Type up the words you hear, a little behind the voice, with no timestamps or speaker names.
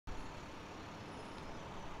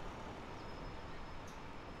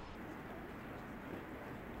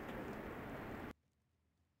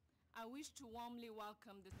I wish to warmly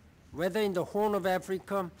welcome the... Whether in the Horn of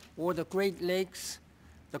Africa or the Great Lakes,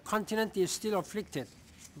 the continent is still afflicted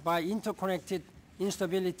by interconnected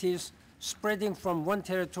instabilities spreading from one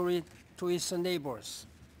territory to its neighbors.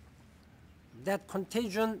 That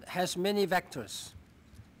contagion has many vectors.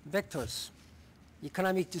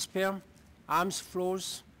 Economic despair, arms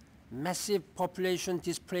flows, massive population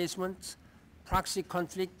displacement, proxy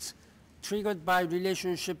conflicts triggered by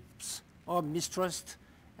relationships of mistrust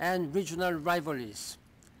and regional rivalries.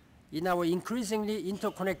 In our increasingly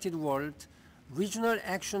interconnected world, regional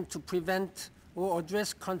action to prevent or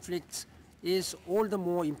address conflicts is all the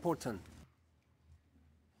more important.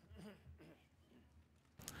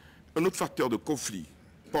 Un autre facteur de conflit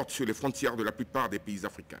porte sur les frontières de la plupart des pays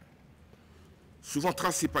africains. Souvent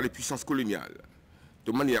tracés par les puissances coloniales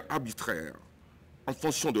de manière arbitraire en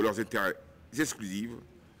fonction de leurs intérêts exclusifs,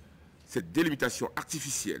 cette délimitation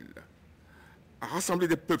artificielle a rassemblé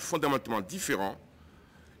des peuples fondamentalement différents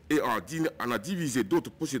et en a divisé d'autres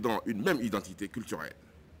possédant une même identité culturelle.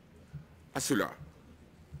 À cela,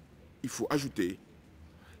 il faut ajouter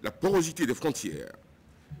la porosité des frontières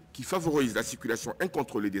qui favorise la circulation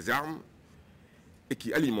incontrôlée des armes et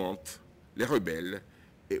qui alimente les rebelles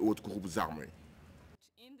et autres groupes armés.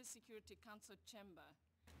 In the Security Council chamber,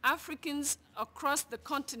 Africans across the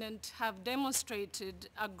continent have demonstrated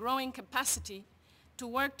a growing capacity to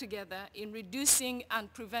work together in reducing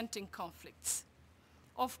and preventing conflicts.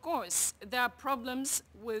 Of course, there are problems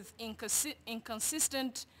with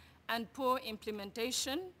inconsistent and poor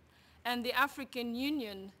implementation, and the African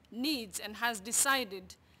Union needs and has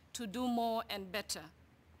decided to do more and better.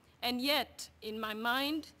 And yet, in my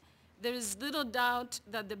mind, there is little doubt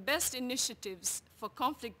that the best initiatives for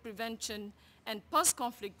conflict prevention and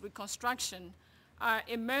post-conflict reconstruction are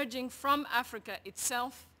emerging from Africa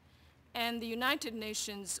itself, and the United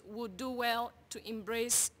Nations would do well to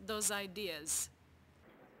embrace those ideas.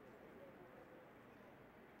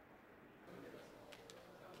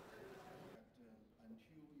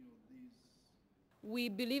 We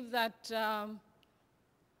believe that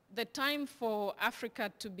the time for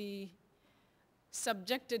Africa to be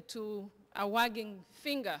subjected to a wagging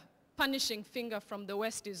finger, punishing finger from the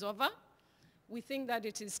West is over. We think that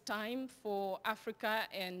it is time for Africa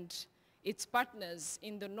and its partners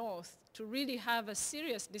in the North to really have a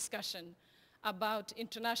serious discussion about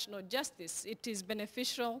international justice. It is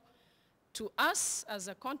beneficial to us as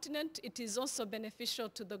a continent. It is also beneficial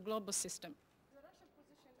to the global system.